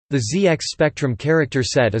The ZX Spectrum character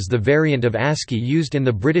set is the variant of ASCII used in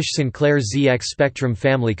the British Sinclair ZX Spectrum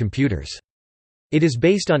family computers. It is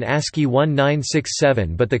based on ASCII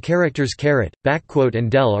 1967, but the characters caret, backquote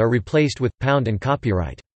and del are replaced with pound and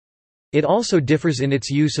copyright. It also differs in its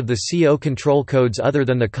use of the CO control codes other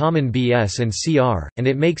than the common BS and CR, and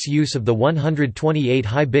it makes use of the 128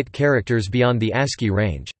 high-bit characters beyond the ASCII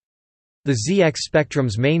range. The ZX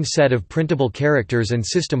Spectrum's main set of printable characters and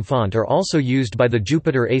system font are also used by the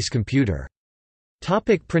Jupiter Ace computer.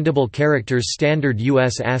 Printable characters. Standard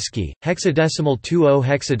US ASCII, hexadecimal 20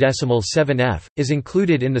 hexadecimal 7F, is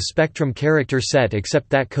included in the Spectrum character set except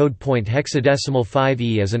that code point hexadecimal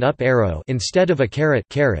 5E is an up arrow instead of a caret,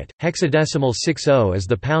 hexadecimal 60 is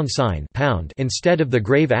the pound sign pound instead of the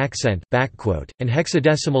grave accent, backquote, and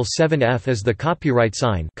hexadecimal 7F is the copyright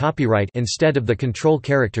sign copyright instead of the control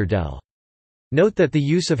character del. Note that the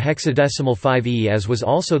use of hexadecimal 5E as was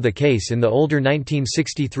also the case in the older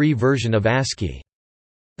 1963 version of ASCII.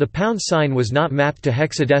 The pound sign was not mapped to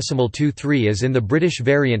hexadecimal 23 as in the British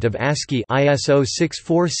variant of ASCII ISO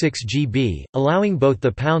 646GB, allowing both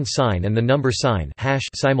the pound sign and the number sign hash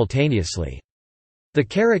simultaneously. The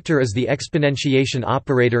character is the exponentiation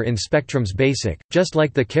operator in Spectrum's BASIC, just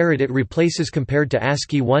like the caret it replaces compared to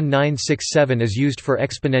ASCII 1967 is used for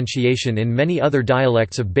exponentiation in many other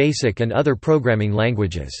dialects of BASIC and other programming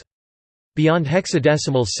languages. Beyond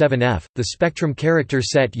hexadecimal 7F, the Spectrum character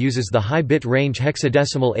set uses the high bit range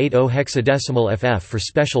hexadecimal 80 hexadecimal FF for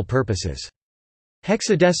special purposes.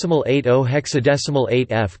 Hexadecimal 80 hexadecimal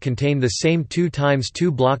 8F contain the same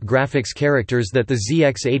 2x2 block graphics characters that the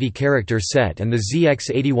ZX80 character set and the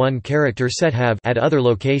ZX81 character set have at other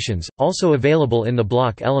locations, also available in the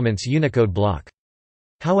block elements Unicode block.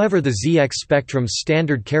 However, the ZX Spectrum's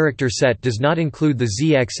standard character set does not include the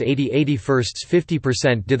ZX80 81st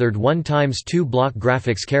 50% dithered 1x2 block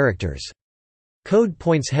graphics characters. Code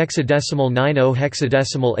points hexadecimal 90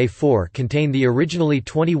 hexadecimal A4 contain the originally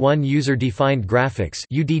 21 user-defined graphics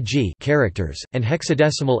 (UDG) characters, and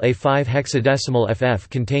hexadecimal A5 hexadecimal FF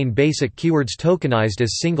contain basic keywords tokenized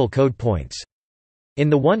as single code points. In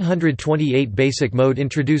the 128 basic mode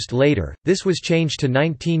introduced later, this was changed to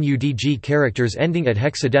 19 UDG characters ending at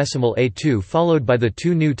hexadecimal A2 followed by the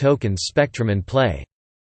two new tokens Spectrum and Play.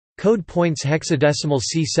 Code points hexadecimal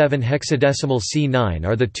C7 hexadecimal C9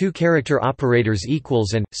 are the two character operators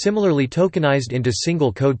equals and, similarly tokenized into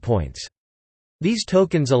single code points. These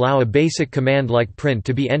tokens allow a basic command like print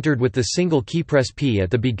to be entered with the single keypress P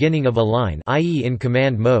at the beginning of a line, i.e. in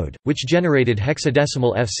command mode, which generated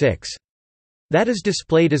hexadecimal F6. That is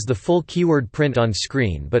displayed as the full keyword print on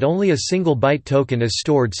screen, but only a single byte token is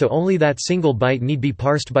stored, so only that single byte need be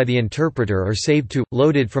parsed by the interpreter or saved to,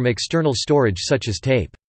 loaded from external storage such as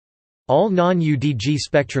tape. All non-UDG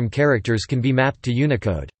Spectrum characters can be mapped to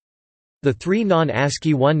Unicode. The three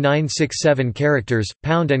non-ASCII 1967 characters,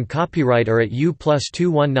 pound and copyright are at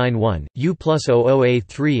U+2191,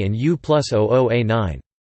 U+00A3 and U+00A9.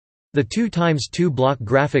 The 2x2 block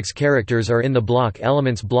graphics characters are in the block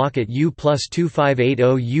elements block at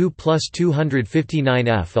U+2580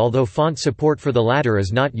 U+259F, although font support for the latter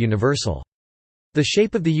is not universal. The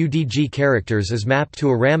shape of the UDG characters is mapped to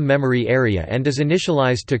a RAM memory area and is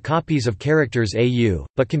initialized to copies of characters AU,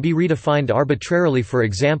 but can be redefined arbitrarily, for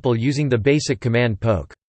example using the basic command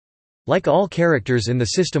poke. Like all characters in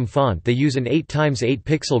the system font, they use an 8x8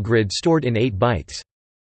 pixel grid stored in 8 bytes.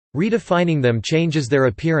 Redefining them changes their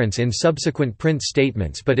appearance in subsequent print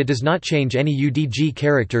statements, but it does not change any UDG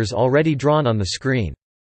characters already drawn on the screen.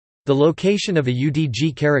 The location of a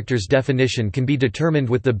UDG character's definition can be determined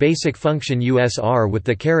with the basic function USR with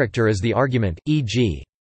the character as the argument, e.g.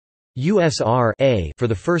 USR A for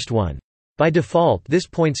the first one. By default, this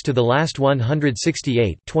points to the last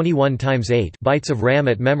 168 21 times 8 bytes of RAM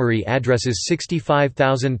at memory addresses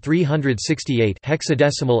 65368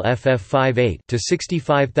 hexadecimal FF58 to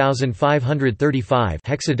 65535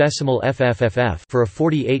 hexadecimal FFFF for a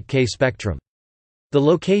 48K spectrum. The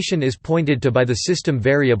location is pointed to by the system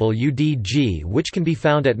variable UDG, which can be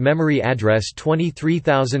found at memory address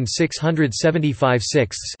 23675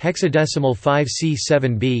 hexadecimal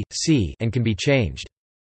 5C7B, C and can be changed.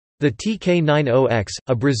 The TK90X,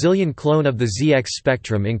 a Brazilian clone of the ZX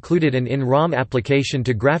Spectrum, included an in-ROM application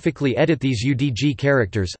to graphically edit these UDG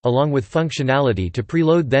characters, along with functionality to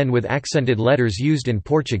preload them with accented letters used in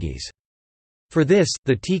Portuguese. For this,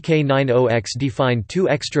 the TK90X defined two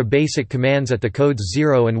extra basic commands at the codes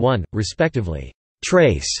 0 and 1, respectively,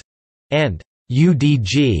 trace and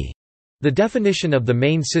UDG, The definition of the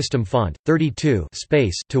main system font, 32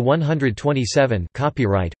 space to 127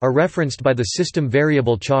 copyright, are referenced by the system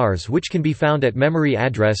variable chars, which can be found at memory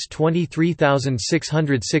address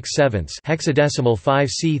 23606/7 hexadecimal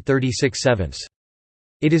 5C36/7.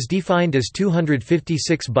 It is defined as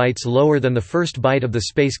 256 bytes lower than the first byte of the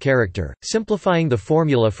space character, simplifying the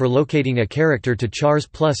formula for locating a character to chars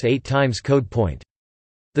plus 8 times code point.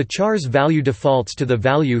 The char's value defaults to the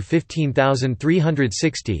value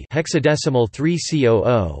 15360 hexadecimal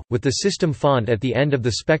 3C00, with the system font at the end of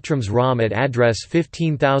the spectrum's ROM at address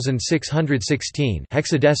 15616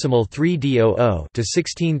 hexadecimal 3D00 to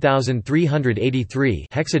 16383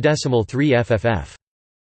 hexadecimal 3FFF.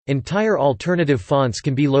 Entire alternative fonts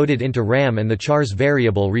can be loaded into RAM and the char's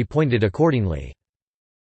variable repointed accordingly.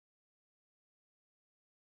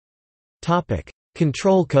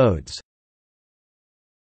 Control codes.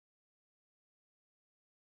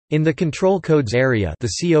 In the control codes area, the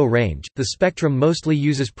CO range, the spectrum mostly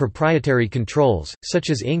uses proprietary controls, such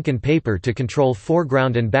as ink and paper, to control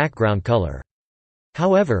foreground and background color.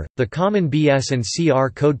 However, the common BS and CR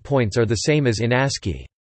code points are the same as in ASCII.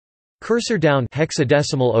 Cursor down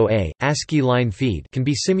hexadecimal OA, ASCII line feed can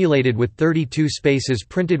be simulated with 32 spaces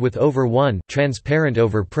printed with over 1 transparent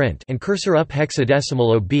over print, and cursor up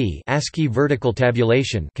hexadecimal OB, ASCII vertical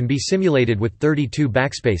tabulation can be simulated with 32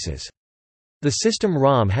 backspaces. The system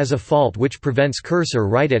ROM has a fault which prevents cursor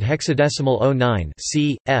right at hexadecimal 09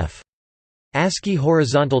 cf. ASCII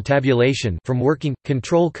horizontal tabulation from working.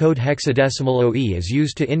 Control code hexadecimal OE is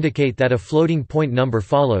used to indicate that a floating point number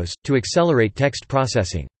follows, to accelerate text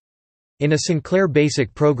processing. In a Sinclair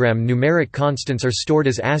BASIC program, numeric constants are stored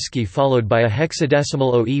as ASCII followed by a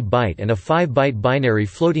hexadecimal OE byte and a 5-byte binary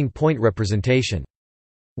floating point representation.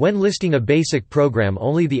 When listing a BASIC program,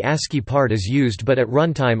 only the ASCII part is used, but at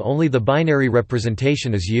runtime only the binary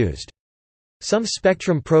representation is used. Some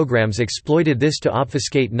Spectrum programs exploited this to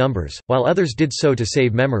obfuscate numbers, while others did so to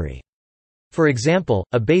save memory. For example,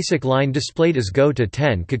 a BASIC line displayed as Go to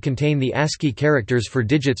 10 could contain the ASCII characters for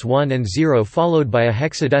digits 1 and 0 followed by a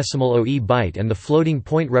hexadecimal OE byte and the floating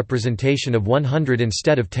point representation of 100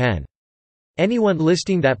 instead of 10. Anyone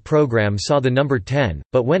listing that program saw the number 10,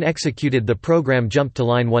 but when executed the program jumped to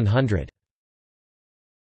line 100.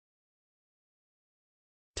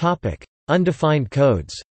 Undefined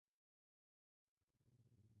codes.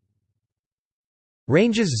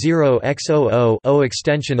 Ranges 0x00 O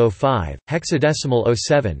extension 05, hexadecimal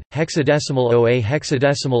 07, hexadecimal OA,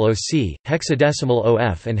 hexadecimal OC, hexadecimal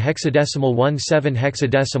OF and hexadecimal 17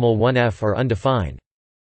 hexadecimal 1F are undefined.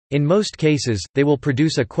 In most cases, they will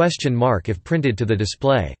produce a question mark if printed to the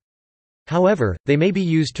display. However, they may be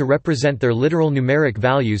used to represent their literal numeric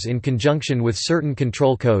values in conjunction with certain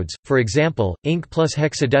control codes. For example, ink plus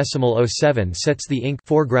hexadecimal 07 sets the ink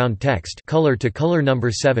foreground text color to color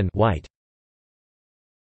number 7 white.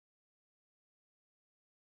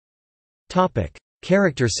 Topic: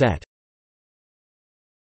 Character set.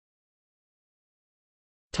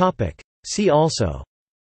 Topic: See also.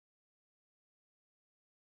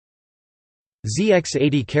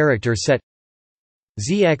 ZX80 character set,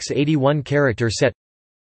 ZX81 character set,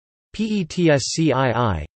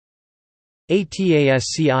 PETSCII,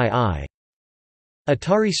 ATASCII,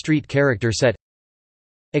 Atari Street character set,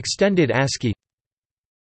 Extended ASCII.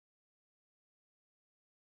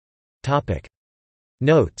 Topic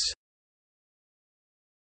Notes.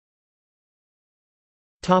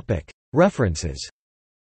 Topic References.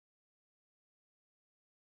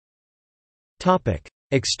 Topic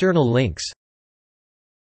External links.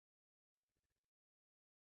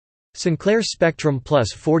 Sinclair Spectrum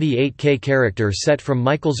Plus 48K character set from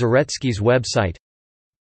Michael Zaretsky's website.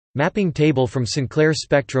 Mapping table from Sinclair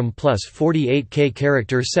Spectrum Plus 48K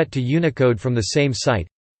character set to Unicode from the same site.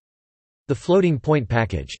 The floating point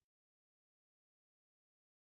package.